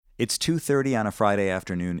It's 2:30 on a Friday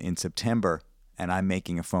afternoon in September, and I'm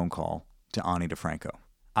making a phone call to Ani DiFranco.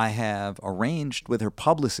 I have arranged with her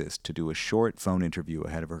publicist to do a short phone interview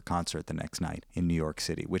ahead of her concert the next night in New York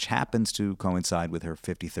City, which happens to coincide with her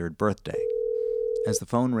 53rd birthday. As the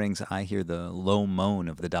phone rings, I hear the low moan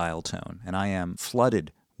of the dial tone, and I am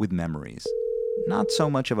flooded with memories. Not so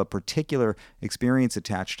much of a particular experience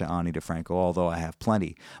attached to Ani DiFranco, although I have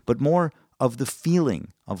plenty, but more of the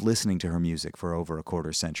feeling of listening to her music for over a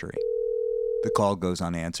quarter century. The call goes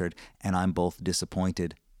unanswered, and I'm both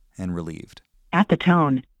disappointed and relieved. At the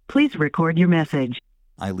tone, please record your message.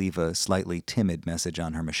 I leave a slightly timid message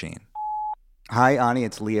on her machine. Hi, Ani,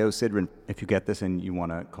 it's Leo Sidran. If you get this and you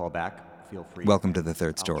want to call back, feel free. Welcome to The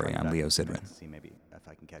Third Story. I'm Leo Sidran. See maybe if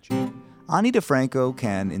I can catch you. Ani DiFranco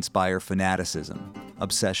can inspire fanaticism,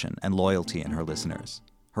 obsession, and loyalty in her listeners.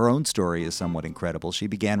 Her own story is somewhat incredible. She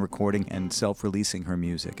began recording and self-releasing her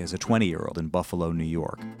music as a 20-year-old in Buffalo, New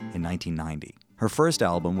York, in 1990. Her first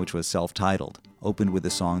album, which was self-titled, opened with a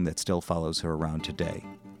song that still follows her around today,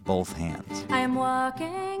 Both Hands. I am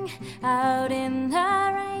walking out in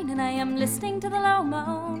the rain, and I am listening to the low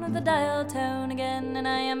moan of the dial tone again, and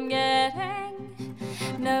I am getting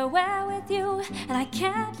nowhere with you, and I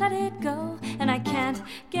can't let it go, and I can't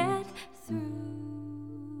get through.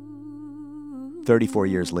 34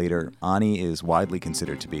 years later, Ani is widely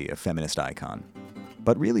considered to be a feminist icon.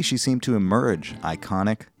 But really, she seemed to emerge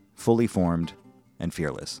iconic, fully formed, and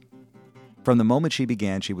fearless. From the moment she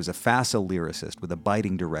began, she was a facile lyricist with a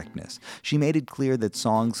biting directness. She made it clear that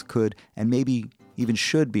songs could, and maybe even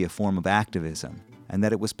should, be a form of activism, and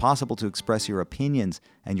that it was possible to express your opinions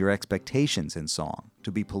and your expectations in song,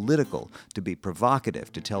 to be political, to be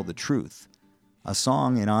provocative, to tell the truth. A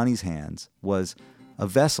song, in Ani's hands, was a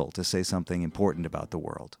vessel to say something important about the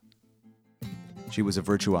world. She was a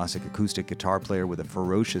virtuosic acoustic guitar player with a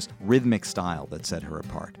ferocious rhythmic style that set her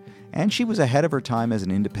apart. And she was ahead of her time as an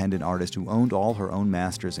independent artist who owned all her own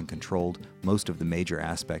masters and controlled most of the major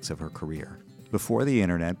aspects of her career. Before the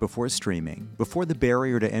internet, before streaming, before the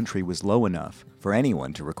barrier to entry was low enough for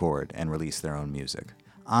anyone to record and release their own music,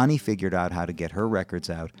 Ani figured out how to get her records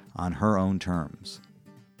out on her own terms.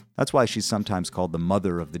 That's why she's sometimes called the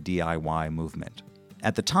mother of the DIY movement.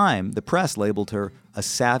 At the time, the press labeled her a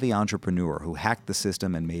savvy entrepreneur who hacked the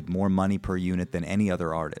system and made more money per unit than any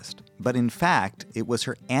other artist. But in fact, it was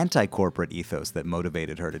her anti-corporate ethos that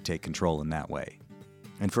motivated her to take control in that way.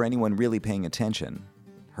 And for anyone really paying attention,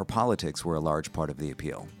 her politics were a large part of the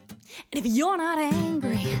appeal. And if you're not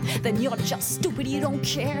angry, then you're just stupid, you don't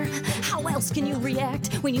care. How else can you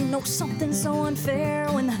react when you know something's so unfair?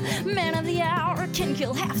 When the man of the hour can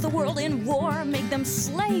kill half the world in war, make them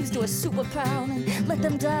slaves to a superpower and let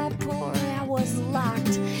them die poor. I was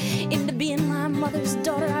locked into being my mother's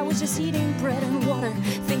daughter. I was just eating bread and water,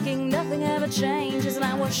 thinking nothing ever changes, and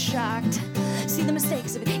I was shocked. See, the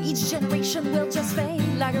mistakes of each generation will just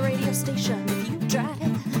fade like a radio station. If you try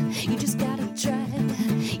it, you just gotta try it.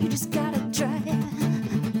 You just gotta try it.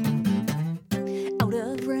 Out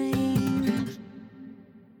of range.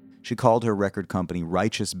 She called her record company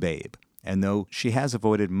Righteous Babe, and though she has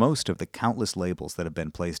avoided most of the countless labels that have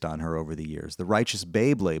been placed on her over the years, the Righteous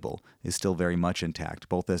Babe label is still very much intact,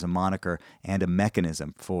 both as a moniker and a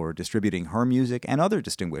mechanism for distributing her music and other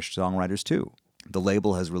distinguished songwriters too. The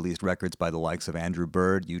label has released records by the likes of Andrew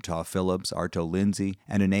Bird, Utah Phillips, Arto Lindsay,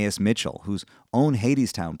 and Anais Mitchell, whose own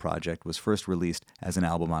Hadestown project was first released as an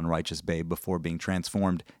album on Righteous Babe before being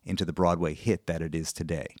transformed into the Broadway hit that it is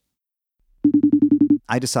today.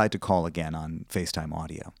 I decide to call again on FaceTime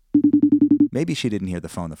audio. Maybe she didn't hear the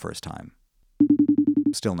phone the first time.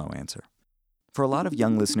 Still no answer. For a lot of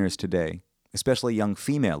young listeners today, especially young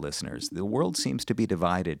female listeners, the world seems to be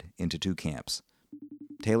divided into two camps: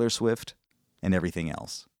 Taylor Swift and everything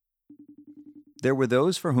else. There were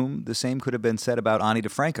those for whom the same could have been said about Ani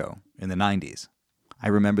DiFranco in the 90s. I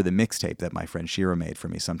remember the mixtape that my friend Shira made for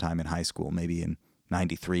me sometime in high school, maybe in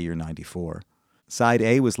 93 or 94. Side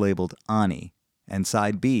A was labeled Ani, and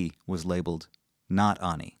Side B was labeled Not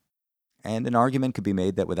Ani. And an argument could be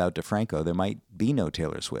made that without DiFranco, there might be no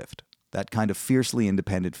Taylor Swift. That kind of fiercely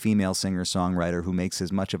independent female singer-songwriter who makes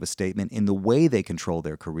as much of a statement in the way they control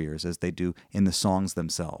their careers as they do in the songs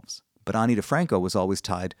themselves. But Ani DiFranco was always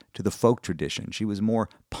tied to the folk tradition. She was more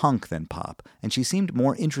punk than pop, and she seemed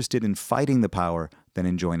more interested in fighting the power than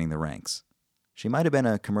in joining the ranks. She might have been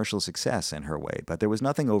a commercial success in her way, but there was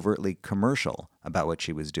nothing overtly commercial about what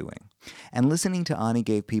she was doing. And listening to Ani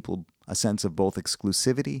gave people a sense of both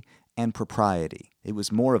exclusivity and propriety. It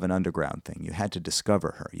was more of an underground thing. You had to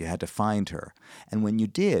discover her. You had to find her. And when you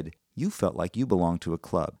did, you felt like you belonged to a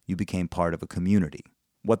club. You became part of a community.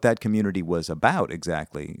 What that community was about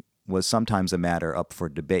exactly was sometimes a matter up for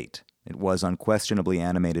debate. It was unquestionably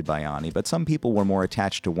animated by Ani, but some people were more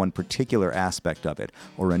attached to one particular aspect of it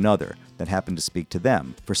or another that happened to speak to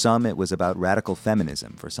them. For some, it was about radical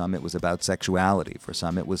feminism. For some, it was about sexuality. For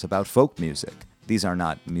some, it was about folk music. These are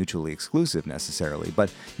not mutually exclusive necessarily,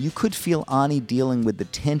 but you could feel Ani dealing with the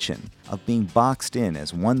tension of being boxed in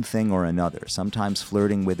as one thing or another, sometimes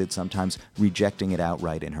flirting with it, sometimes rejecting it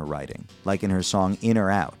outright in her writing. Like in her song In or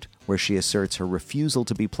Out, where she asserts her refusal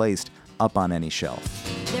to be placed up on any shelf.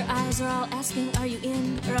 Their eyes are all asking, are you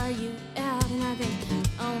in or are you out? And I think,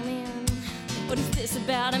 oh man, what is this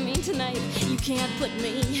about? I mean, tonight you can't put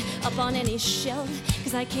me up on any shelf,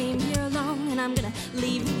 cause I came here alone and I'm gonna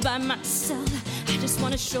leave by myself. I just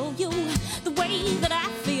wanna show you the way that I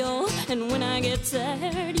feel, and when I get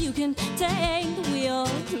tired you can take the wheel.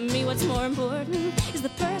 To me what's more important is the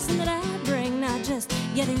person that I bring, not just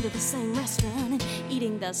getting to the same restaurant and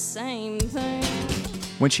eating the same thing.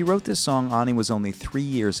 When she wrote this song, Ani was only 3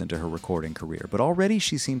 years into her recording career, but already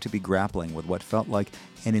she seemed to be grappling with what felt like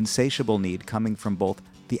an insatiable need coming from both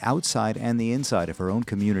the outside and the inside of her own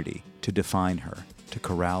community to define her, to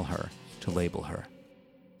corral her, to label her.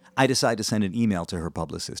 I decided to send an email to her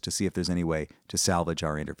publicist to see if there's any way to salvage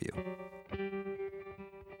our interview.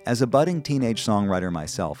 As a budding teenage songwriter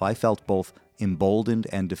myself, I felt both emboldened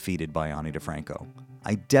and defeated by Ani DiFranco.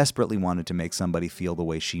 I desperately wanted to make somebody feel the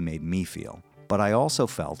way she made me feel, but I also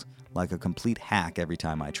felt like a complete hack every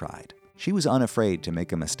time I tried. She was unafraid to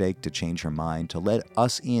make a mistake, to change her mind, to let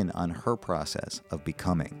us in on her process of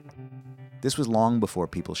becoming. This was long before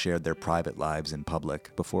people shared their private lives in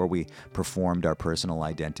public, before we performed our personal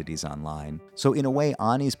identities online. So in a way,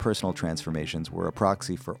 Ani's personal transformations were a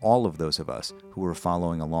proxy for all of those of us who were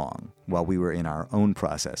following along while we were in our own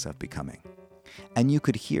process of becoming. And you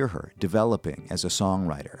could hear her developing as a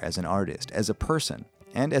songwriter, as an artist, as a person,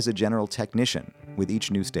 and as a general technician with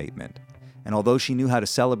each new statement. And although she knew how to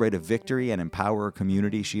celebrate a victory and empower her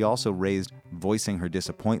community, she also raised voicing her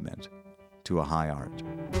disappointment to a high art.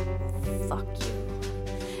 Fuck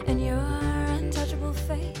you and your untouchable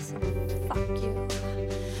face. Fuck you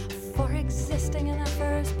for existing in the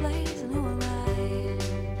first place. And who am I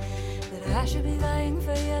that I should be vying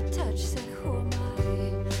for your touch? Said, who am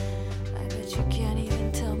I bet you can't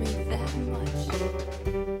even tell me that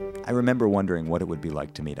much. I remember wondering what it would be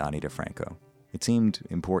like to meet Ani DiFranco. It seemed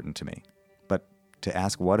important to me. But to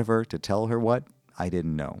ask what of her, to tell her what, I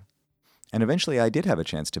didn't know. And eventually I did have a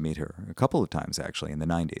chance to meet her, a couple of times actually, in the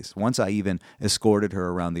 90s. Once I even escorted her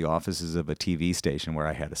around the offices of a TV station where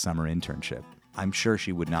I had a summer internship. I'm sure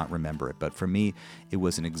she would not remember it, but for me, it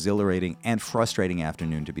was an exhilarating and frustrating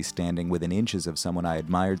afternoon to be standing within inches of someone I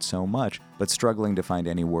admired so much, but struggling to find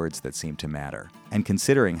any words that seemed to matter. And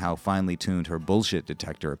considering how finely tuned her bullshit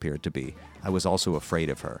detector appeared to be, I was also afraid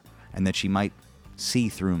of her, and that she might see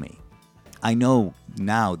through me. I know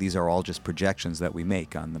now these are all just projections that we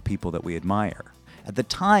make on the people that we admire. At the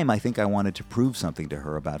time, I think I wanted to prove something to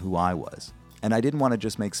her about who I was. And I didn't want to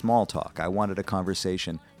just make small talk. I wanted a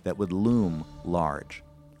conversation that would loom large.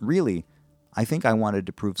 Really, I think I wanted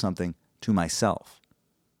to prove something to myself.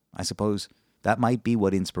 I suppose that might be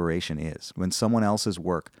what inspiration is, when someone else's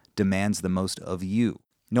work demands the most of you,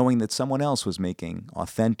 knowing that someone else was making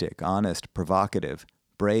authentic, honest, provocative,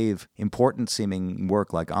 brave, important-seeming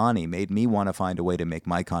work like Ani made me want to find a way to make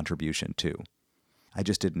my contribution too. I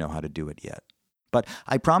just didn't know how to do it yet. But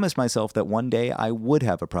I promised myself that one day I would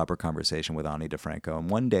have a proper conversation with Ani DiFranco, and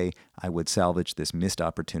one day I would salvage this missed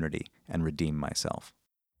opportunity and redeem myself.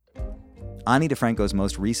 Ani DiFranco's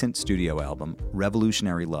most recent studio album,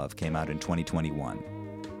 Revolutionary Love, came out in 2021.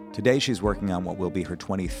 Today she's working on what will be her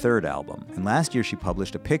 23rd album, and last year she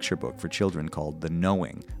published a picture book for children called The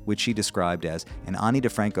Knowing, which she described as an Ani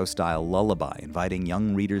DiFranco-style lullaby, inviting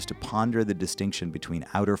young readers to ponder the distinction between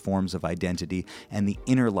outer forms of identity and the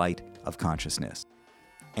inner light of consciousness.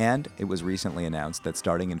 And it was recently announced that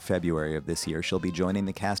starting in February of this year, she'll be joining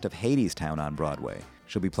the cast of Hadestown on Broadway.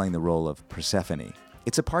 She'll be playing the role of Persephone.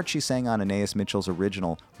 It's a part she sang on Anais Mitchell's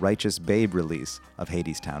original Righteous Babe release of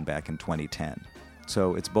Hadestown back in 2010.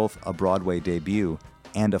 So it's both a Broadway debut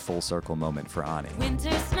and a full circle moment for Ani.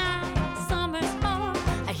 Winter's night, summer's morn,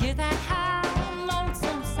 I hear that high,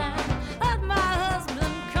 lonesome sound of my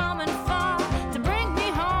husband coming far to bring me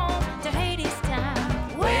home to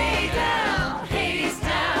Hadestown. Way down,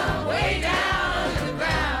 Hadestown, way down to the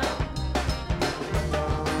ground.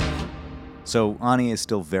 So Ani is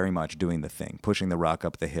still very much doing the thing, pushing the rock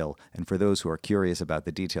up the hill, and for those who are curious about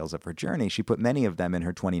the details of her journey, she put many of them in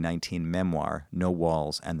her 2019 memoir, No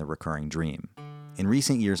Walls and the Recurring Dream. In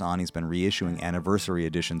recent years, Ani's been reissuing anniversary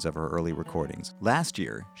editions of her early recordings. Last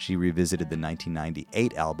year, she revisited the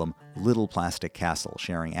 1998 album Little Plastic Castle,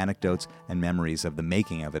 sharing anecdotes and memories of the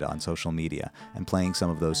making of it on social media and playing some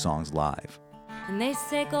of those songs live. And they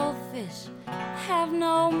say goldfish have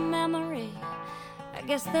no memory. I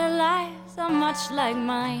guess their lives are much like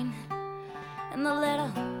mine. And the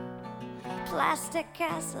little plastic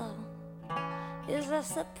castle is a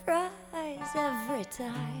surprise every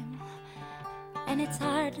time. And it's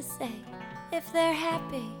hard to say if they're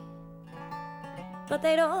happy, but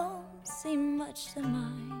they don't seem much to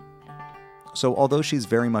mind. So although she's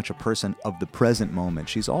very much a person of the present moment,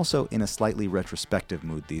 she's also in a slightly retrospective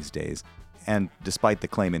mood these days. And despite the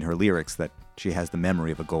claim in her lyrics that she has the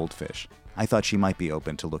memory of a goldfish, I thought she might be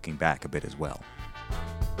open to looking back a bit as well.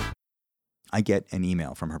 I get an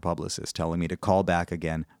email from her publicist telling me to call back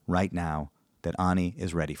again right now, that Ani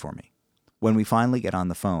is ready for me. When we finally get on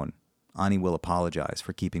the phone, Ani will apologize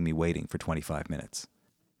for keeping me waiting for 25 minutes.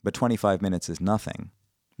 But 25 minutes is nothing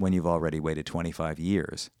when you've already waited 25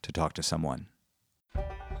 years to talk to someone.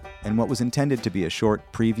 And what was intended to be a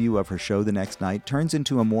short preview of her show the next night turns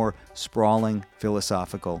into a more sprawling,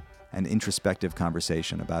 philosophical, and introspective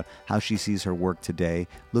conversation about how she sees her work today,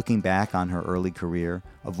 looking back on her early career,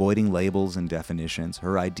 avoiding labels and definitions,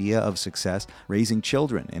 her idea of success, raising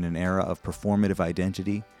children in an era of performative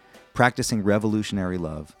identity, practicing revolutionary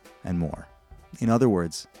love, and more. In other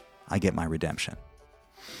words, I get my redemption.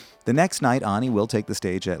 The next night, Ani will take the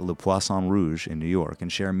stage at Le Poisson Rouge in New York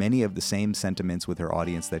and share many of the same sentiments with her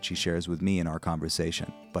audience that she shares with me in our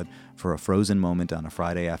conversation. But for a frozen moment on a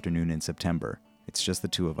Friday afternoon in September, it's just the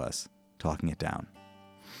two of us talking it down.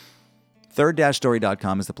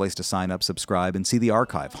 Third-story.com is the place to sign up, subscribe, and see the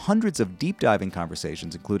archive. Hundreds of deep-diving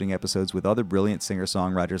conversations, including episodes with other brilliant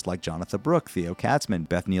singer-songwriters like Jonathan Brooke, Theo Katzman,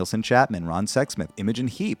 Beth Nielsen Chapman, Ron Sexsmith, Imogen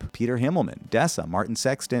Heap, Peter Himmelman, Dessa, Martin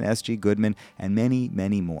Sexton, S.G. Goodman, and many,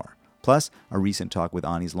 many more. Plus, a recent talk with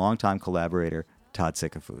Ani's longtime collaborator, Todd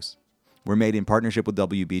Sikafus. We're made in partnership with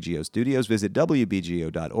WBGO Studios. Visit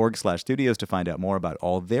wbgo.org/studios to find out more about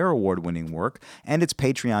all their award-winning work, and it's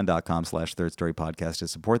patreon.com/thirdstorypodcast to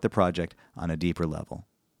support the project on a deeper level.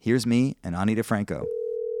 Here's me and Ani DiFranco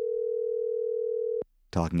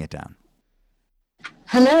talking it down.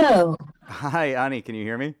 Hello. Hi, Ani. Can you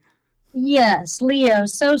hear me? Yes, Leo.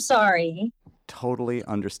 So sorry. Totally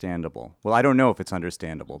understandable. Well, I don't know if it's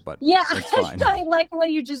understandable, but yeah, it's fine. I like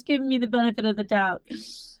when you're just giving me the benefit of the doubt.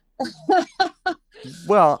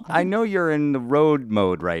 Well, I know you're in the road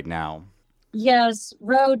mode right now. Yes,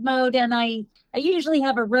 road mode, and I usually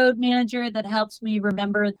have a road manager that helps me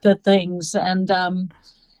remember the things, and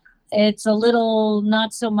it's a little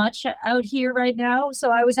not so much out here right now.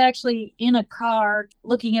 So I was actually in a car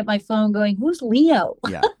looking at my phone going, who's Leo?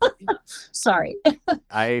 Yeah. Sorry.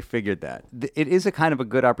 I figured that. It is a kind of a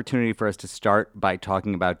good opportunity for us to start by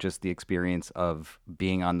talking about just the experience of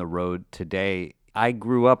being on the road today. I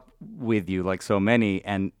grew up with you like so many,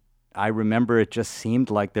 and I remember it just seemed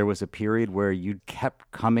like there was a period where you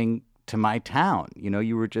kept coming to my town. You know,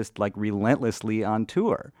 you were just like relentlessly on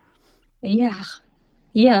tour. Yeah.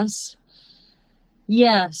 Yes.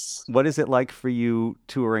 Yes. What is it like for you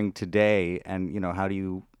touring today? And, you know, how do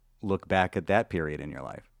you look back at that period in your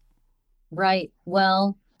life? Right.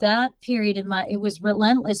 Well, that period it was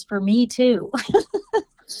relentless for me too.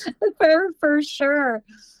 for sure.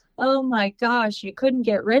 Oh my gosh, you couldn't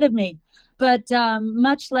get rid of me. But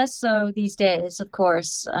much less so these days, of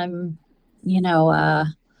course.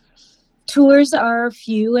 Tours are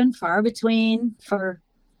few and far between for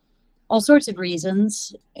all sorts of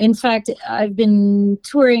reasons. In fact, I've been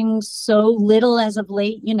touring so little as of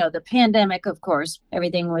late. You know, the pandemic, of course,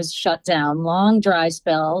 everything was shut down, long dry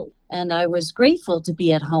spell, and I was grateful to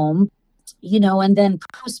be at home. You know, and then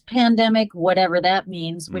post-pandemic, whatever that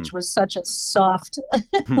means, which was such a soft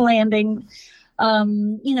landing,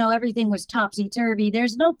 everything was topsy-turvy.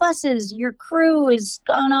 There's no buses. Your crew is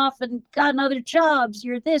gone off and gotten other jobs.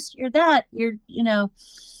 You're this, you're that.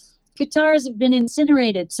 Guitars have been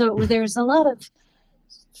incinerated. So there's a lot of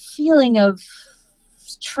feeling of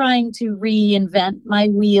trying to reinvent my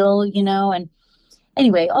wheel, and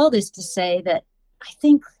anyway, all this to say that I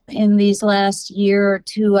think in these last year or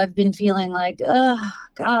two, I've been feeling like, oh,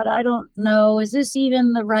 God, I don't know. Is this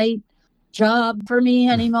even the right job for me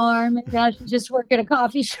anymore? Maybe I should just work at a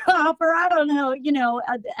coffee shop, or I don't know,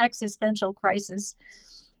 an existential crisis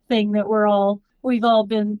thing that we've all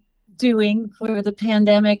been doing for the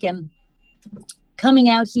pandemic. And coming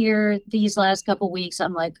out here these last couple of weeks,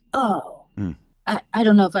 I'm like, I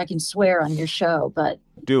don't know if I can swear on your show, but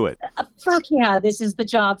do it. Fuck yeah, this is the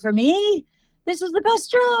job for me. This is the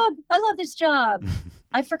best job. I love this job.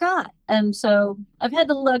 I forgot. And so I've had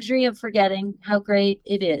the luxury of forgetting how great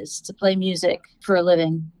it is to play music for a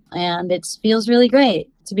living. And it feels really great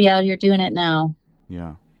to be out here doing it now.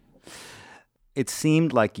 Yeah. It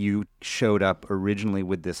seemed like you showed up originally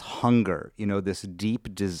with this hunger, this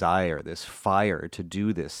deep desire, this fire to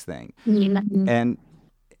do this thing. Mm-hmm. And,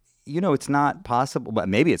 it's not possible, but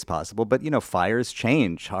maybe it's possible, but, fires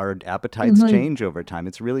change, our appetites Mm-hmm. change over time.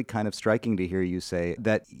 It's really kind of striking to hear you say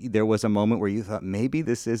that there was a moment where you thought, maybe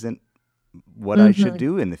this isn't what I should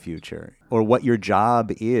do in the future, or what your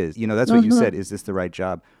job is. That's what you said. Is this the right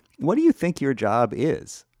job? What do you think your job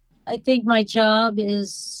is? I think my job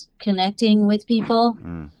is connecting with people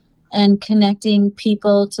and connecting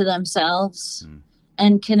people to themselves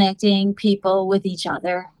and connecting people with each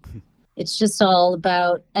other. It's just all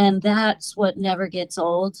about, and that's what never gets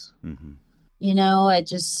old. Mm-hmm. I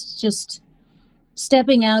just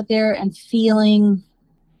stepping out there and feeling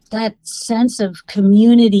that sense of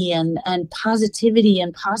community and positivity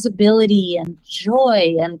and possibility and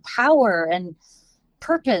joy and power and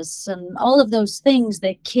purpose and all of those things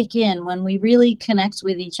that kick in when we really connect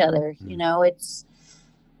with each other. It's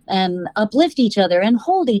and uplift each other and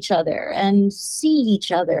hold each other and see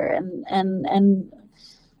each other and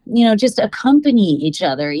just accompany each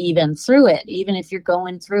other even through it, even if you're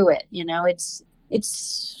going through it.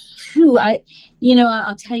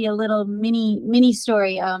 I'll tell you a little mini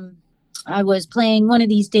story. I was playing one of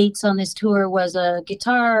these dates on this tour was a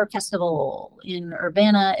guitar festival in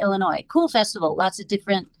Urbana, Illinois. Cool festival, lots of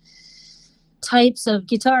different types of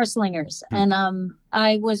guitar slingers. And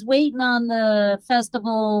I was waiting on the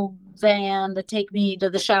festival van to take me to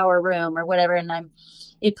the shower room or whatever. And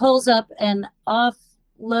it pulls up, and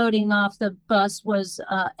loading off the bus was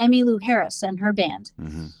Emmylou Harris and her band.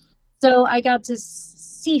 Mm-hmm. So I got to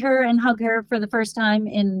see her and hug her for the first time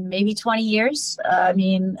in maybe 20 years. I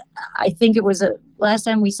think it was last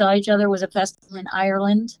time we saw each other was a festival in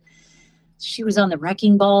Ireland. She was on the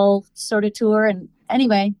Wrecking Ball sort of tour. And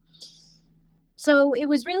anyway, so it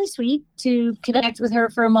was really sweet to connect with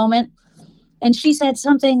her for a moment. And she said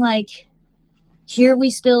something like, "Here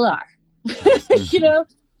we still are,"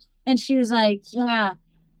 and she was like, "Yeah,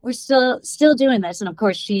 we're still doing this." And of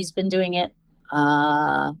course she's been doing it,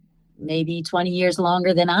 maybe 20 years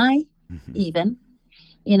longer than I even,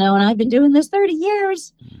 and I've been doing this 30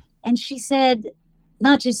 years. And she said,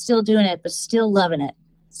 not just still doing it, but still loving it.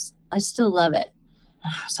 I still love it.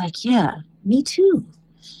 And I was like, yeah, me too.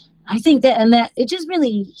 I think that it just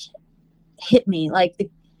really hit me. Like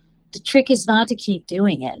the trick is not to keep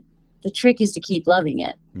doing it. The trick is to keep loving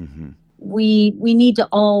it. Mm-hmm. We need to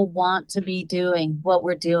all want to be doing what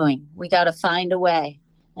we're doing. We got to find a way.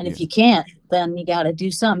 And if you can't, then you got to do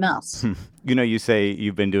something else. You say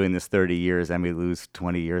you've been doing this 30 years. Emmylou's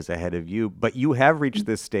 20 years ahead of you. But you have reached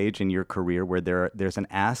this stage in your career where there's an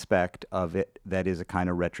aspect of it that is a kind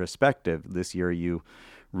of retrospective. This year you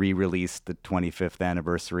re-released the 25th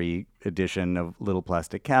anniversary edition of Little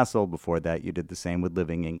Plastic Castle. Before that, you did the same with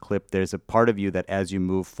Living in Clip. There's a part of you that as you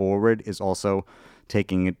move forward is also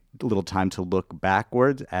taking a little time to look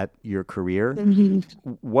backwards at your career. Mm-hmm.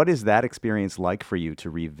 What is that experience like for you to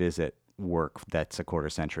revisit work that's a quarter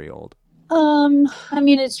century old?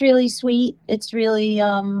 It's really sweet. It's really,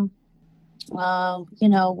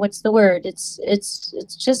 what's the word?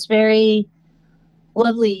 It's just very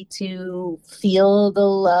lovely to feel the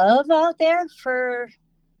love out there for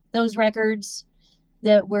those records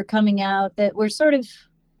that were coming out, that were sort of,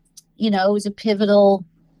 it was a pivotal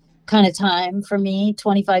kind of time for me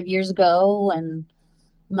 25 years ago, and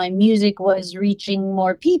my music was reaching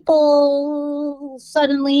more people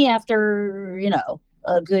suddenly after,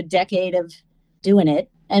 a good decade of doing it,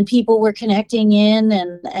 and people were connecting in,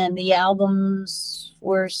 and the albums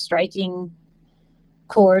were striking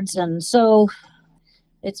chords. And so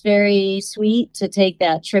it's very sweet to take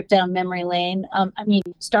that trip down memory lane.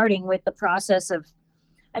 Starting with the process of,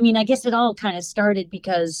 I guess it all kind of started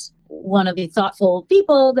because one of the thoughtful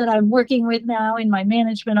people that I'm working with now in my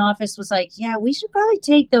management office was like, yeah, we should probably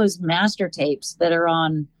take those master tapes that are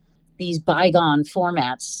on these bygone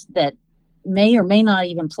formats that may or may not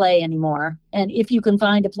even play anymore. And if you can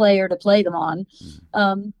find a player to play them on,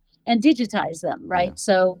 and digitize them, right? Yeah.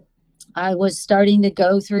 So I was starting to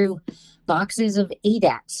go through boxes of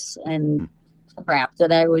ADATs and crap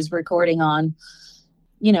that I was recording on,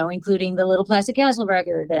 including the Little Plastic Castle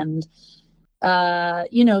record. And so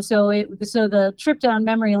the trip down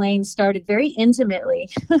memory lane started very intimately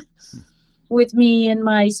with me in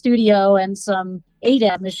my studio and some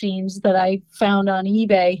ADAT machines that I found on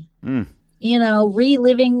eBay,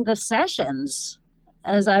 reliving the sessions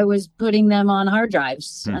as I was putting them on hard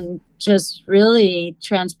drives and just really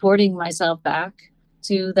transporting myself back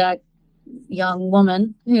to that young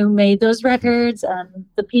woman who made those records, and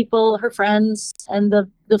the people, her friends, and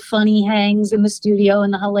the funny hangs in the studio,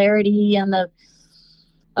 and the hilarity, and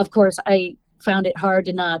of course, I found it hard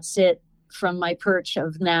to not sit from my perch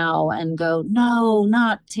of now and go, no,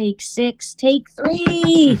 not take 6, take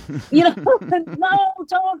 3, no,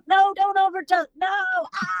 don't overtone, no,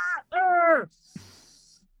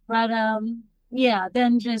 but yeah,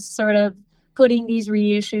 then just sort of putting these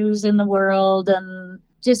reissues in the world and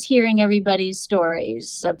just hearing everybody's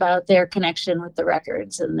stories about their connection with the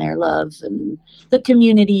records and their love and the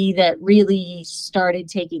community that really started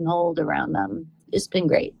taking hold around them. It's been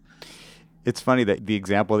great. It's funny that the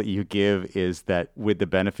example that you give is that with the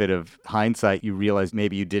benefit of hindsight, you realize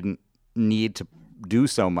maybe you didn't need to do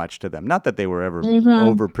so much to them. Not that they were ever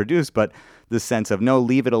overproduced, but the sense of, no,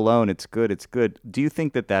 leave it alone. It's good. It's good. Do you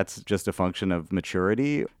think that that's just a function of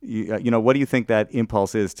maturity? What do you think that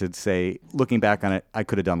impulse is to say, looking back on it, I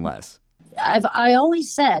could have done less? I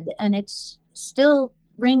always said, and it still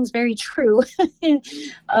rings very true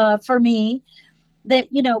for me, that,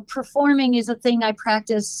 performing is a thing I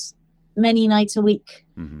practice many nights a week,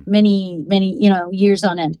 many, years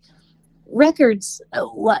on end. Records,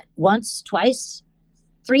 once, twice,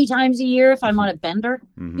 3 times a year if I'm on a bender,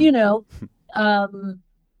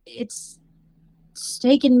 it's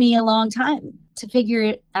taken me a long time to figure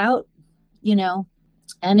it out,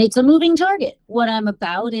 and it's a moving target, what I'm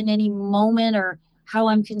about in any moment, or how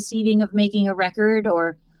I'm conceiving of making a record,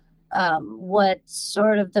 or what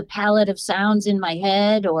sort of the palette of sounds in my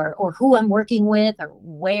head, or who I'm working with, or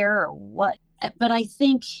where, or what. But I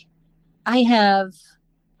think I have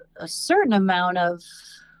a certain amount of,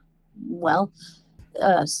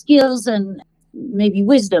 skills and maybe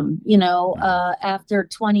wisdom, after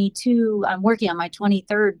 22, I'm working on my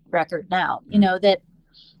 23rd record now, that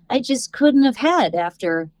I just couldn't have had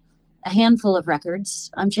after a handful of records.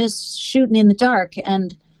 I'm just shooting in the dark.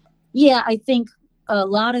 And yeah, I think a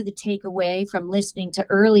lot of the takeaway from listening to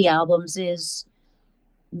early albums is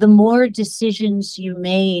the more decisions you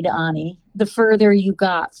made, Ani, the further you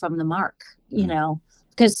got from the mark,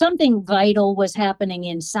 because something vital was happening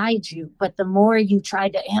inside you. But the more you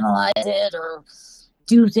tried to analyze it or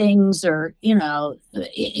do things, or,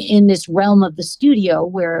 in this realm of the studio,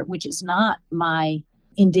 which is not my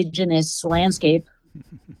indigenous landscape,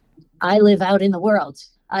 I live out in the world.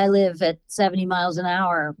 I live at 70 miles an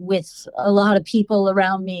hour with a lot of people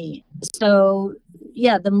around me. So,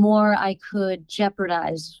 yeah, the more I could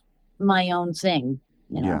jeopardize my own thing,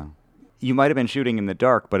 Yeah. You might have been shooting in the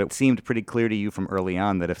dark, but it seemed pretty clear to you from early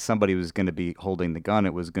on that if somebody was going to be holding the gun,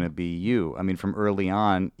 it was going to be you. I mean, from early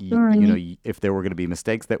on, if there were going to be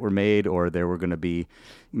mistakes that were made, or there were going to be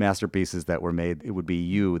masterpieces that were made, it would be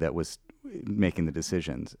you that was making the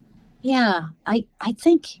decisions. Yeah, I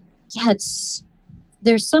think,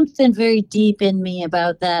 there's something very deep in me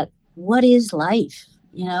about that. What is life?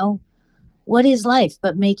 What is life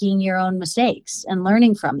but making your own mistakes and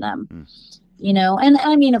learning from them? And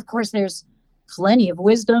I mean, of course, there's plenty of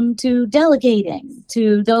wisdom to delegating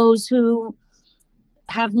to those who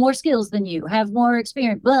have more skills than you, have more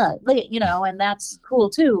experience, and that's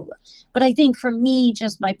cool too. But I think for me,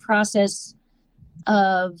 just my process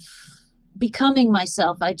of becoming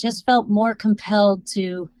myself, I just felt more compelled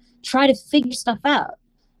to try to figure stuff out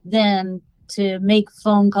than to make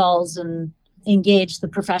phone calls and engage the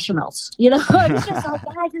professionals. It's just like,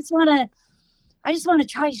 I just want to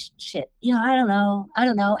try shit. I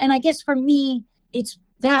don't know. And I guess for me, it's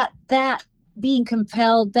that being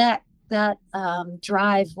compelled, that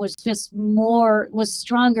drive was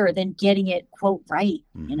stronger than getting it, quote, right.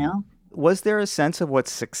 Was there a sense of what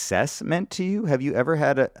success meant to you? Have you ever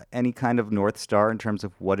had any kind of North Star in terms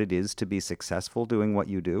of what it is to be successful doing what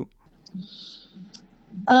you do?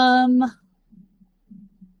 I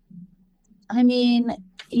mean,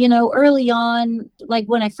 early on, like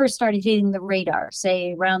when I first started hitting the radar,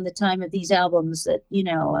 say around the time of these albums that,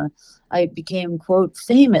 I became, quote,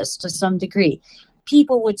 famous to some degree,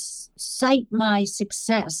 people would cite my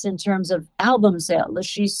success in terms of album sales.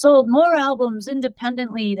 She sold more albums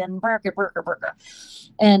independently than Barker,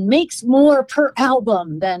 and makes more per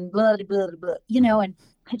album than blah, blah, blah, and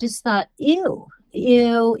I just thought, ew. I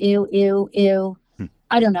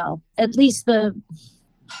don't know, at least the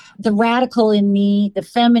radical in me, the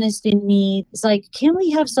feminist in me, is like, can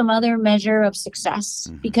we have some other measure of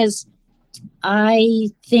success? Because I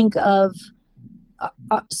think of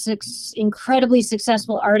incredibly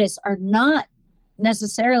successful artists are not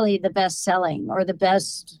necessarily the best selling or the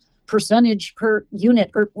best percentage per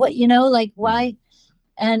unit or what, why?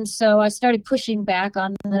 And so I started pushing back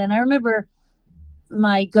on that. And I remember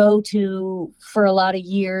my go-to for a lot of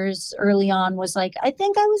years early on was like, I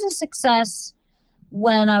think I was a success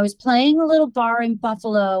when I was playing a little bar in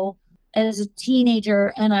Buffalo as a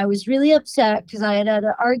teenager, and I was really upset because I had had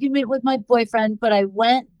an argument with my boyfriend, but I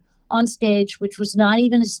went on stage, which was not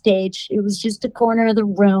even a stage. It was just a corner of the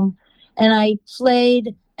room. And I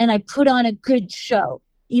played and I put on a good show,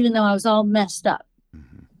 even though I was all messed up,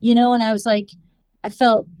 and I was like, I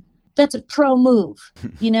felt that's a pro move,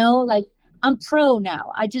 like I'm pro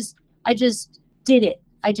now. I just did it.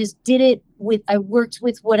 I worked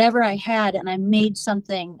with whatever I had and I made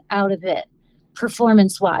something out of it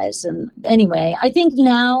performance wise. And anyway, I think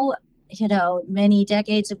now, many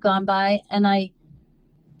decades have gone by, and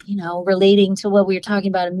relating to what we were talking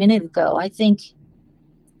about a minute ago, I think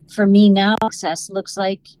for me now, success looks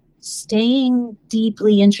like staying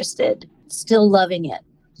deeply interested, still loving it,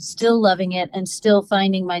 and still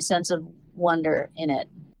finding my sense of wonder in it.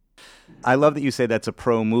 I love that you say that's a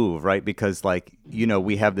pro move, right? Because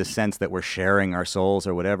we have this sense that we're sharing our souls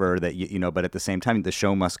or whatever, that, but at the same time, the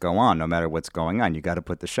show must go on no matter what's going on. You got to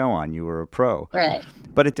put the show on. You were a pro. Right.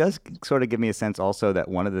 But it does sort of give me a sense also that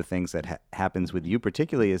one of the things that happens with you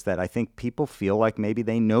particularly is that I think people feel like maybe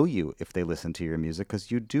they know you if they listen to your music,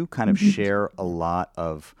 because you do kind of share a lot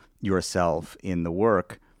of yourself in the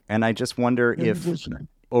work. And I just wonder if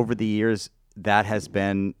over the years that has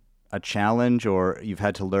been a challenge, or you've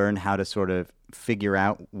had to learn how to sort of figure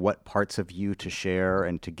out what parts of you to share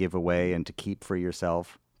and to give away and to keep for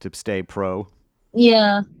yourself to stay pro?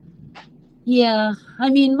 Yeah. I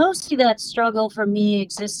mean, mostly that struggle for me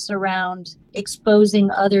exists around exposing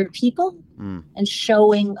other people and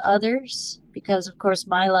showing others, because of course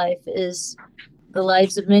my life is the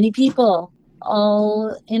lives of many people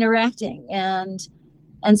all interacting, and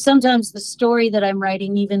sometimes the story that I'm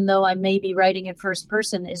writing, even though I may be writing in first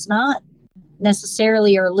person, is not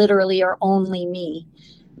necessarily or literally or only me.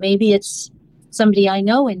 Maybe it's somebody I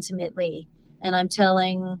know intimately, and I'm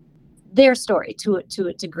telling their story to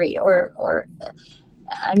a degree, or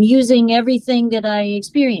I'm using everything that I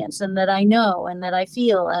experience and that I know and that I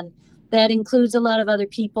feel, and that includes a lot of other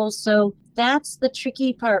people. So that's the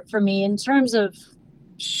tricky part for me in terms of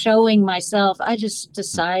showing myself. I just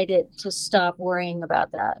decided to stop worrying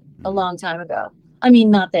about that a long time ago. I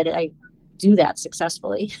mean, not that I do that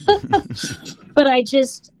successfully, but I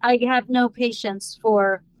have no patience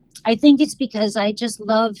for, I think it's because I just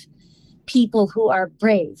love people who are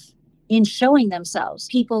brave in showing themselves,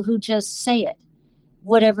 people who just say it,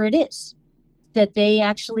 whatever it is that they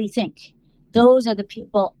actually think. Those are the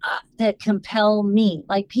people that compel me,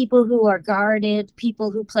 like people who are guarded,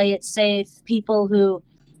 people who play it safe, people who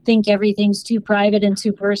think everything's too private and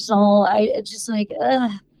too personal. It's just like,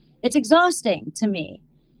 it's exhausting to me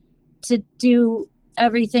to do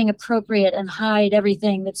everything appropriate and hide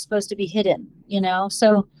everything that's supposed to be hidden,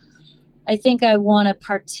 So I think I want to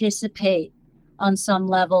participate on some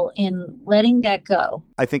level in letting that go.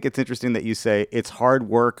 I think it's interesting that you say it's hard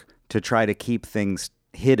work to try to keep things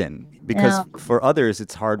hidden, because for others,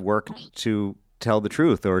 it's hard work to tell the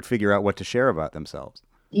truth or figure out what to share about themselves.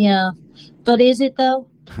 Yeah. But is it though?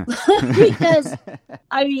 Because,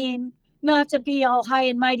 I mean, not to be all high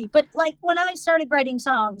and mighty, but like when I started writing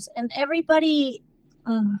songs and everybody,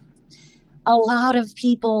 a lot of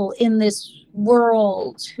people in this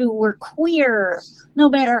world who were queer, no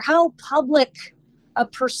matter how public a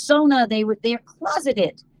persona they're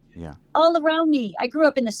closeted. Yeah. All around me. I grew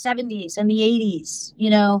up in the 70s and the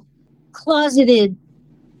 80s, closeted,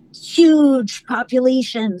 huge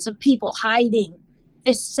populations of people hiding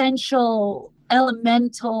essential,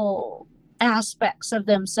 elemental aspects of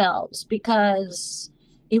themselves because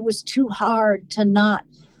it was too hard to not.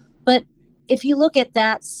 But if you look at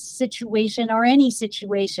that situation or any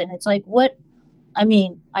situation, it's like,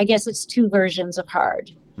 I guess it's two versions of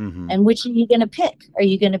hard. Mm-hmm. And which are you going to pick? Are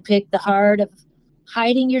you going to pick the hard of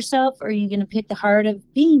hiding yourself, or are you going to pick the hard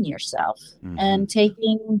of being yourself and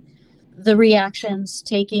taking the reactions,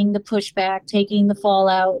 taking the pushback, taking the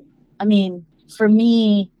fallout? I mean, for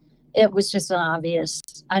me, it was just an obvious,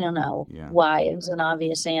 I don't know why it was an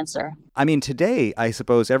obvious answer. I mean, today, I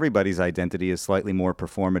suppose everybody's identity is slightly more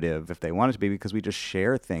performative if they want it to be, because we just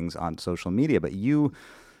share things on social media. But you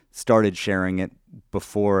started sharing it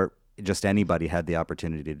before just anybody had the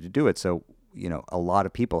opportunity to do it. So, a lot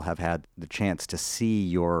of people have had the chance to see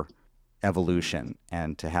your evolution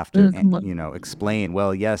and to have to, explain,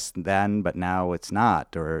 well, yes, then, but now it's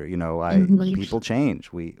not. Or, people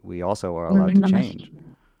change. We also are allowed to change.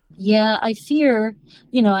 Yeah, I fear,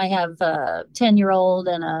 I have a 10-year-old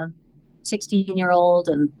and a 16-year-old,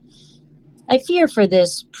 and I fear for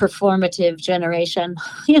this performative generation,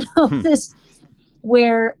 this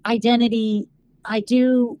where identity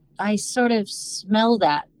I sort of smell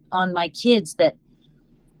that on my kids, that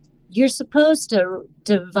you're supposed to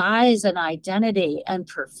devise an identity and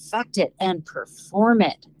perfect it and perform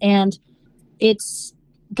it. And it's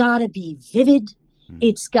got to be vivid.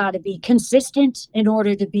 It's got to be consistent in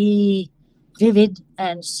order to be vivid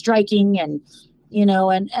and striking. And,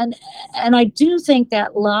 and I do think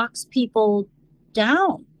that locks people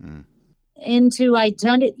down into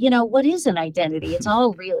identity. What is an identity? It's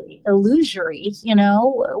all really illusory.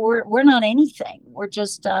 We're not anything. We're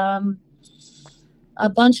just a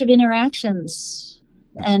bunch of interactions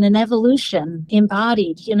and an evolution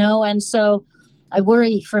embodied, and so I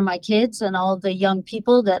worry for my kids and all the young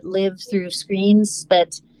people that live through screens,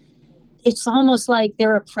 that it's almost like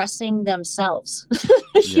they're oppressing themselves,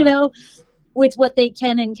 with what they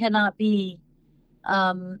can and cannot be.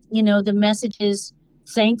 The messages,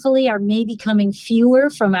 thankfully, are maybe coming fewer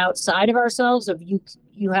from outside of ourselves, of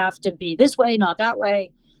you have to be this way, not that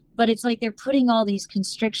way. But it's like they're putting all these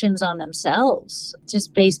constrictions on themselves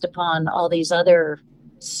just based upon all these other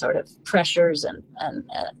sort of pressures and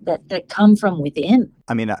that come from within.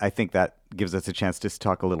 I mean, I think that gives us a chance to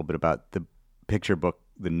talk a little bit about the picture book,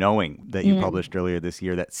 The Knowing, that you published earlier this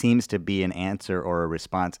year, that seems to be an answer or a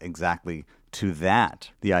response exactly to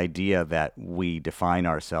that. The idea that we define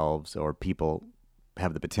ourselves, or people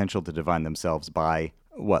have the potential to define themselves by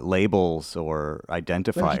labels or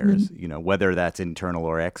identifiers, whether that's internal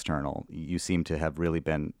or external. You seem to have really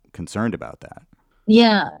been concerned about that.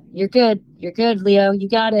 Yeah, you're good, Leo. You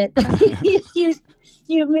got it.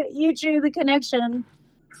 you drew the connection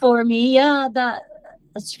for me. Yeah,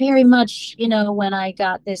 that's very much, when I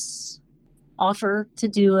got this offer to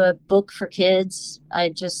do a book for kids, I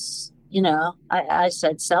just, I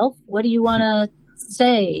said, Self, what do you want to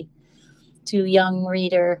say to a young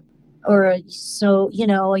reader? Or a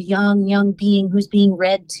young being who's being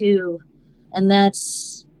read to. And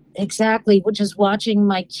that's exactly just watching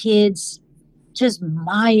my kids just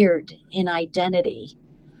mired in identity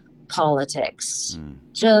politics,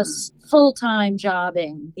 just full-time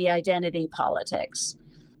jobbing the identity politics,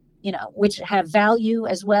 which have value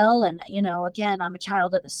as well. And, again, I'm a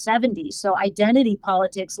child of the 70s. So identity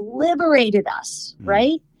politics liberated us,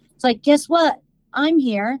 right? It's like, guess what? I'm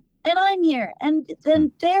here. And I'm here, and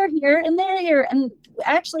then they're here, and they're here. And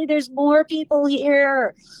actually, there's more people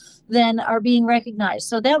here than are being recognized.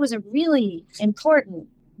 So that was a really important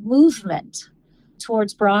movement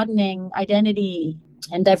towards broadening identity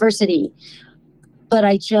and diversity. But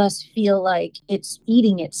I just feel like it's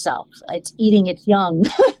eating itself. It's eating its young.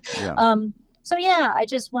 Yeah. So, I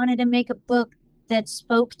just wanted to make a book that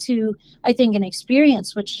spoke to, I think, an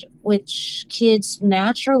experience which kids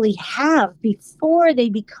naturally have before they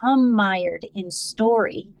become mired in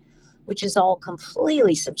story, which is all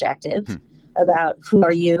completely subjective about who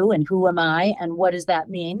are you and who am I and what does that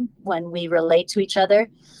mean when we relate to each other.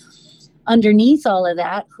 Underneath all of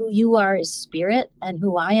that, who you are is spirit and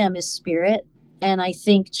who I am is spirit. And I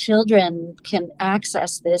think children can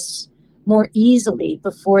access this more easily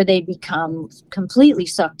before they become completely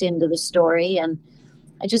sucked into the story. And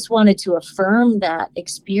I just wanted to affirm that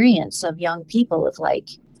experience of young people of like,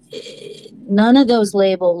 none of those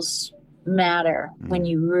labels matter when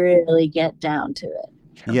you really get down to it.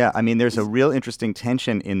 Yeah, I mean, there's a real interesting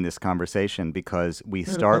tension in this conversation, because we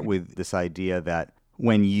start with this idea that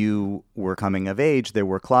when you were coming of age, there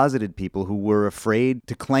were closeted people who were afraid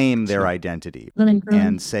to claim their identity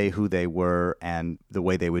and say who they were, and the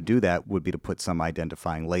way they would do that would be to put some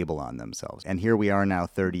identifying label on themselves. And here we are now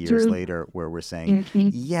 30 years later, where we're saying,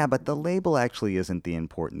 yeah, but the label actually isn't the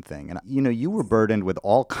important thing. And, you were burdened with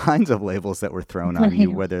all kinds of labels that were thrown on you,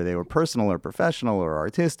 whether they were personal or professional or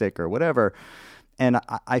artistic or whatever. And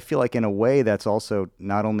I feel like in a way that's also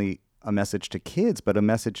not only a message to kids, but a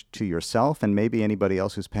message to yourself and maybe anybody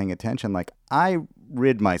else who's paying attention. Like, I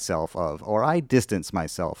rid myself of, or I distance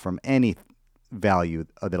myself from any value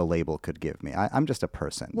that a label could give me. I'm just a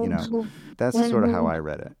person, That's sort of how I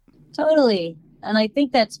read it. Totally. And I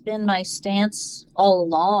think that's been my stance all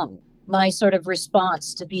along. My sort of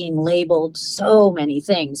response to being labeled so many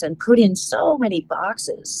things and put in so many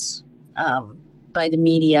boxes by the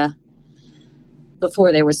media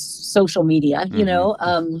before there was social media,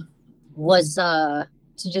 was to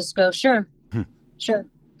just go, sure,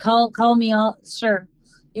 call me all, sure.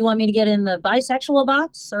 You want me to get in the bisexual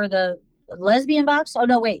box or the lesbian box? Oh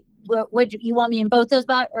no, wait, what you want me in both those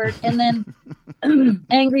box? And then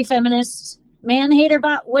angry feminist, man hater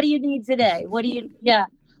box. What do you need today? What do you? Yeah,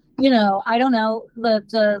 I don't know.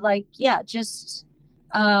 Just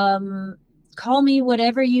call me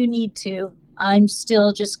whatever you need to. I'm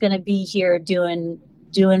still just gonna be here doing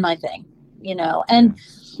my thing, and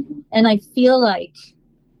And I feel like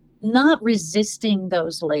not resisting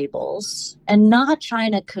those labels and not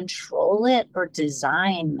trying to control it or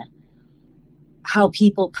design how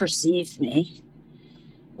people perceive me,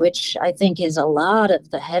 which I think is a lot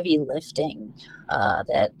of the heavy lifting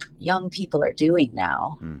that young people are doing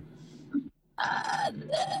now.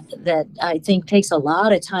 That I think takes a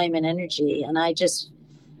lot of time and energy. And I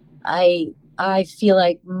feel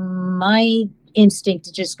like my instinct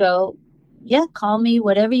to just go, yeah, call me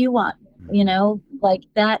whatever you want, like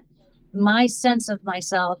that. My sense of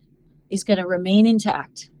myself is going to remain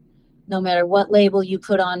intact no matter what label you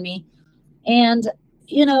put on me. And,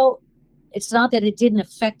 it's not that it didn't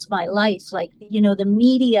affect my life. Like, the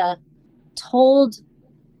media told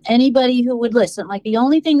anybody who would listen, like the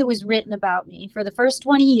only thing that was written about me for the first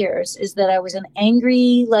 20 years is that I was an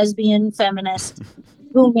angry lesbian feminist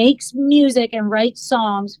who makes music and writes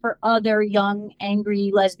songs for other young,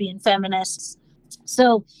 angry lesbian feminists.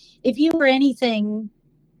 So if you were anything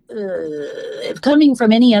coming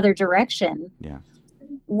from any other direction,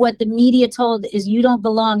 what the media told is you don't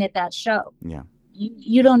belong at that show.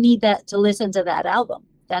 You don't need that to listen to that album.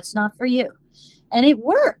 That's not for you. And it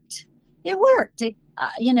worked. I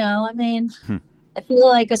feel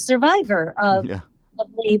like a survivor of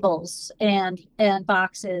labels and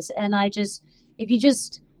boxes. And if you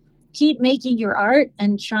just keep making your art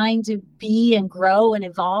and trying to be and grow and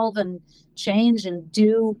evolve and change and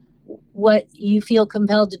do what you feel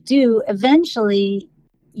compelled to do, eventually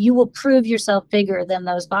you will prove yourself bigger than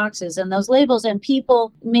those boxes and those labels, and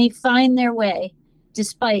people may find their way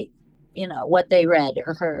despite, what they read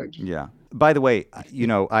or heard. Yeah. By the way,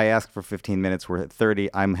 I asked for 15 minutes. We're at 30.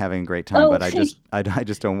 I'm having a great time, but I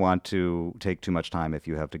just don't want to take too much time. If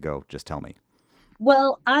you have to go, just tell me.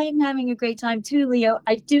 Well, I'm having a great time too, Leo.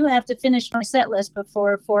 I do have to finish my set list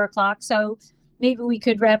before 4:00, so maybe we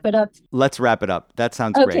could wrap it up. Let's wrap it up. That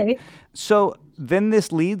sounds great. So then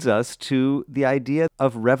this leads us to the idea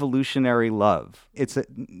of revolutionary love. It's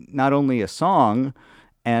not only a song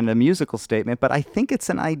and a musical statement, but I think it's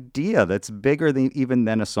an idea that's bigger even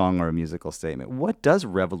than a song or a musical statement. What does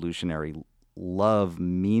revolutionary love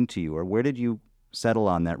mean to you, or where did you settle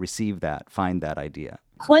on that, receive that, find that idea?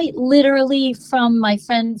 Quite literally from my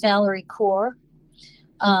friend Valerie Kaur,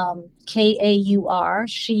 Kaur.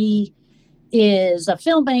 She is a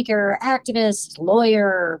filmmaker, activist,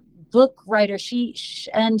 lawyer, book writer.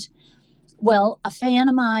 And a fan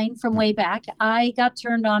of mine from way back. I got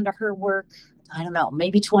turned on to her work, I don't know,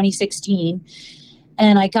 maybe 2016.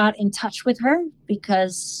 And I got in touch with her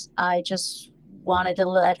because I just wanted to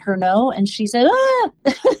let her know. And she said, I've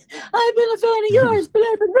been a fan of yours.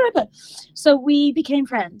 Blah, blah, blah, blah. So we became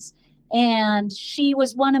friends. And she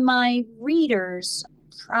was one of my readers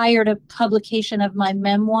prior to publication of my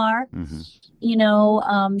memoir.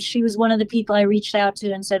 She was one of the people I reached out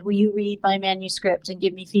to and said, will you read my manuscript and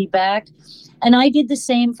give me feedback? And I did the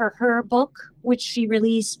same for her book, which she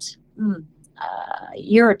released a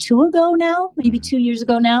year or two ago now, maybe 2 years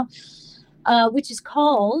ago now, which is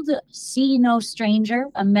called See No Stranger,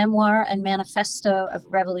 a memoir and manifesto of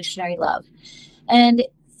revolutionary love. And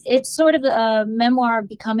it's sort of a memoir of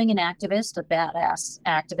becoming an activist, a badass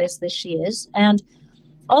activist that she is, and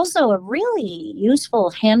also a really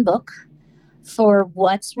useful handbook for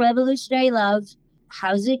what's revolutionary love,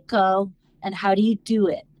 how's it go, and how do you do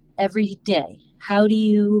it every day? How do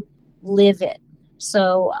you live it?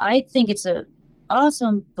 So I think it's an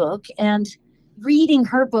awesome book, and reading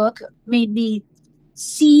her book made me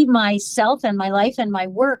see myself and my life and my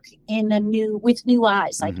work with new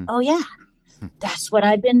eyes. Like, oh yeah, that's what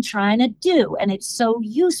I've been trying to do. And it's so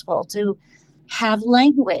useful to have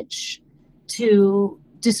language to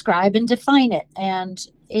describe and define it. And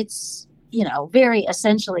it's, very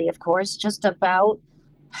essentially, of course, just about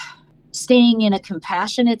staying in a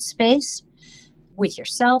compassionate space with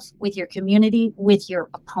yourself, with your community, with your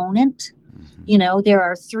opponent. There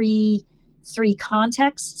are three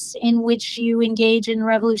contexts in which you engage in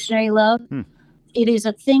revolutionary love. It is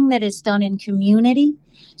a thing that is done in community.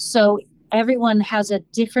 So everyone has a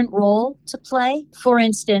different role to play. For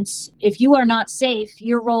instance, if you are not safe,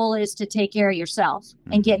 your role is to take care of yourself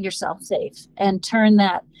and get yourself safe and turn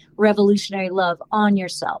that revolutionary love on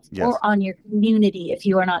yourself or on your community if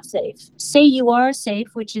you are not safe. Say you are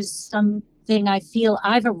safe, which is something I feel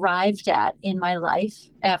I've arrived at in my life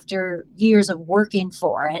after years of working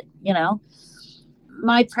for it.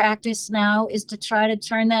 My practice now is to try to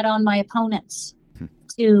turn that on my opponents,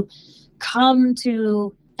 to come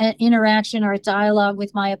to an interaction or a dialogue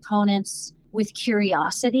with my opponents with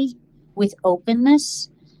curiosity, with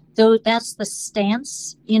openness. Though that's the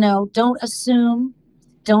stance, don't assume,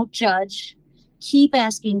 don't judge, keep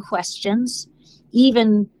asking questions,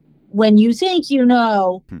 even when you think you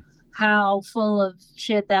know how full of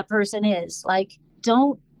shit that person is, like,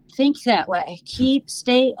 don't think that way.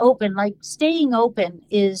 Stay open. Like, staying open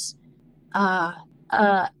is a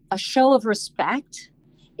show of respect.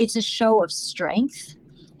 It's a show of strength,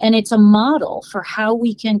 and it's a model for how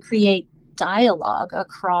we can create dialogue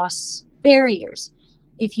across barriers.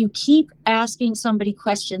 If you keep asking somebody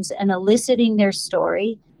questions and eliciting their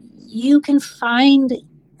story, you can find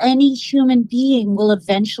any human being will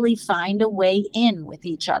eventually find a way in with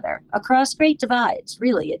each other across great divides.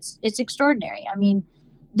 Really, it's extraordinary. I mean,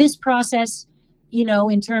 this process, you know,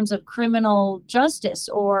 in terms of criminal justice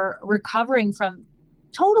or recovering from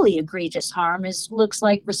totally egregious harm, looks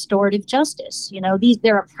like restorative justice. You know,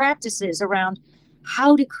 there are practices around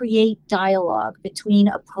how to create dialogue between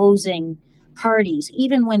opposing parties,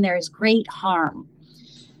 even when there is great harm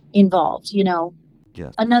involved, you know.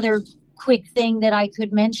 Yes. Another quick thing that I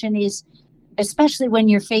could mention is, especially when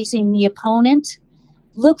you're facing the opponent,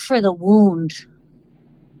 look for the wound.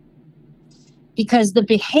 Because the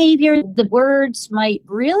behavior, the words might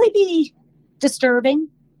really be disturbing,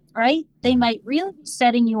 right? They might really be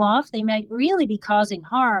setting you off. They might really be causing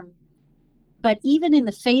harm. But even in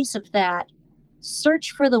the face of that,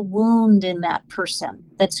 search for the wound in that person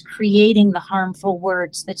that's creating the harmful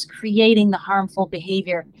words, that's creating the harmful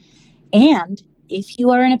behavior. And if you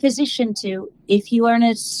are in a position to, if you are in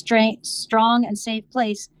a strong and safe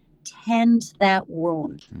place, tend that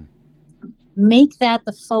wound. Make that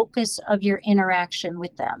the focus of your interaction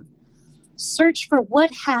with them. Search for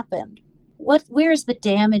what happened. Where's the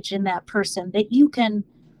damage in that person that you can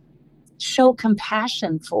show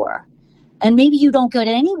compassion for? And maybe you don't get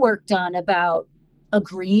any work done about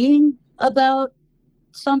agreeing about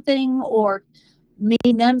something or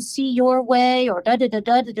making them see your way or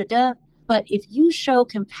da-da-da-da-da-da-da. But if you show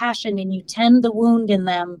compassion and you tend the wound in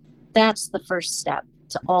them, that's the first step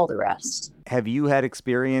to all the rest. Have you had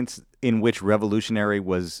experience in which revolutionary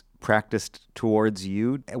was practiced towards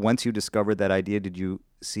you? Once you discovered that idea, did you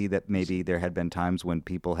see that maybe there had been times when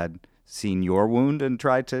people had seen your wound and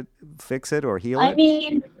tried to fix it or heal it? I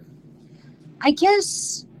mean, I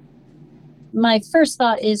guess my first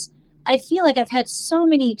thought is I feel like I've had so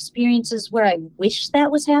many experiences where I wish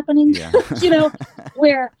that was happening, Yeah. you know,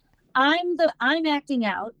 where I'm acting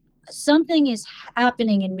out. Something is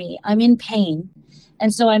happening in me. I'm in pain.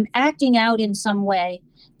 And so I'm acting out in some way.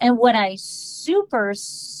 And what I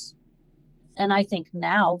and I think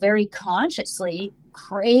now very consciously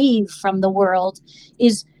crave from the world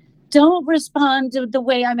is don't respond to the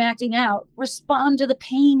way I'm acting out. Respond to the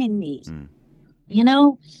pain in me. You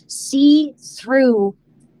know, see through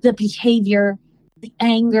the behavior, the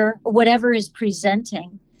anger, whatever is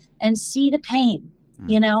presenting, and see the pain,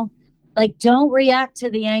 you know? Like, don't react to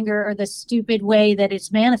the anger or the stupid way that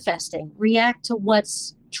it's manifesting. React to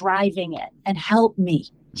what's driving it and help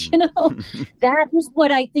me. You know, that is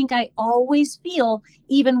what I think I always feel,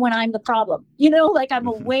 even when I'm the problem. You know, like I'm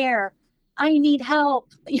aware I need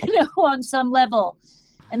help, you know, on some level.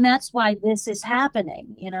 And that's why this is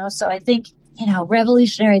happening, you know? So I think, you know,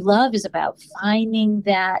 revolutionary love is about finding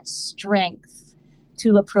that strength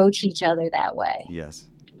to approach each other that way. Yes.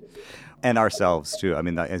 And ourselves, too. I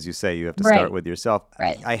mean, as you say, you have to start with yourself.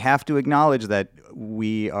 Right. I have to acknowledge that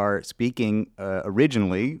we are speaking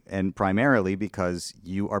originally and primarily because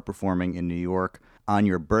you are performing in New York on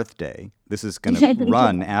your birthday. This is going to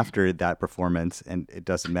run after that performance, and it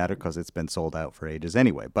doesn't matter because it's been sold out for ages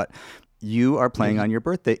anyway. But you are playing on your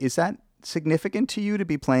birthday. Is that significant to you to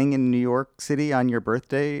be playing in New York City on your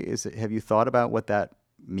birthday? Have you thought about what that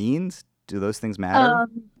means? Do those things matter?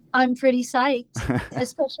 I'm pretty psyched,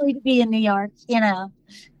 especially to be in New York, you know,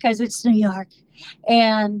 because it's New York.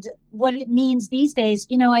 And what it means these days,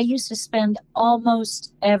 you know, I used to spend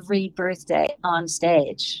almost every birthday on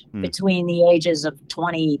stage between the ages of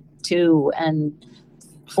 22 and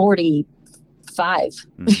 45,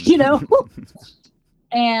 you know.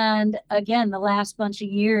 And again, the last bunch of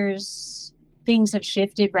years, things have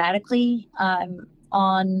shifted radically. I'm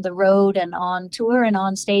on the road and on tour and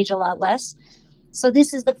on stage a lot less. So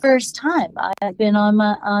this is the first time I've been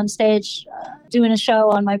on stage doing a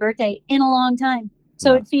show on my birthday in a long time.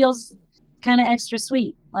 So it feels kind of extra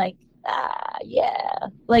sweet, like,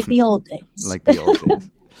 like the old days. Like the old days.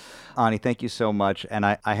 Ani, thank you so much. And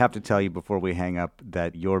I have to tell you before we hang up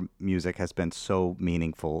that your music has been so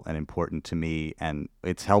meaningful and important to me. And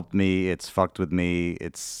it's helped me. It's fucked with me.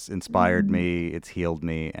 It's inspired me. It's healed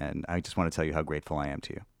me. And I just want to tell you how grateful I am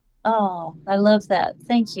to you. Oh, I love that.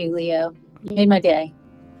 Thank you, Leo. You made my day.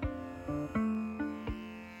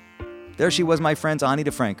 There she was, my friends, Ani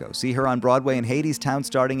DiFranco. See her on Broadway in Hadestown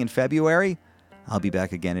starting in February. I'll be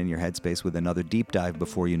back again in your headspace with another deep dive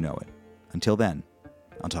before you know it. Until then,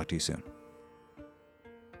 I'll talk to you soon.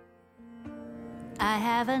 I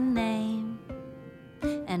have a name,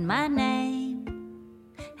 and my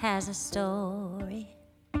name has a story.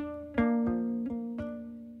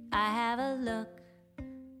 I have a look,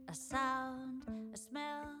 a sound, a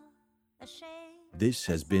smell, a shade. This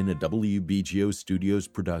has been a WBGO Studios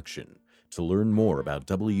production. To learn more about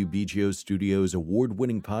WBGO Studios'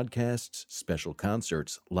 award-winning podcasts, special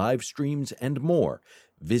concerts, live streams, and more,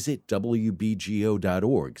 visit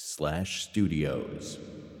wbgo.org/studios.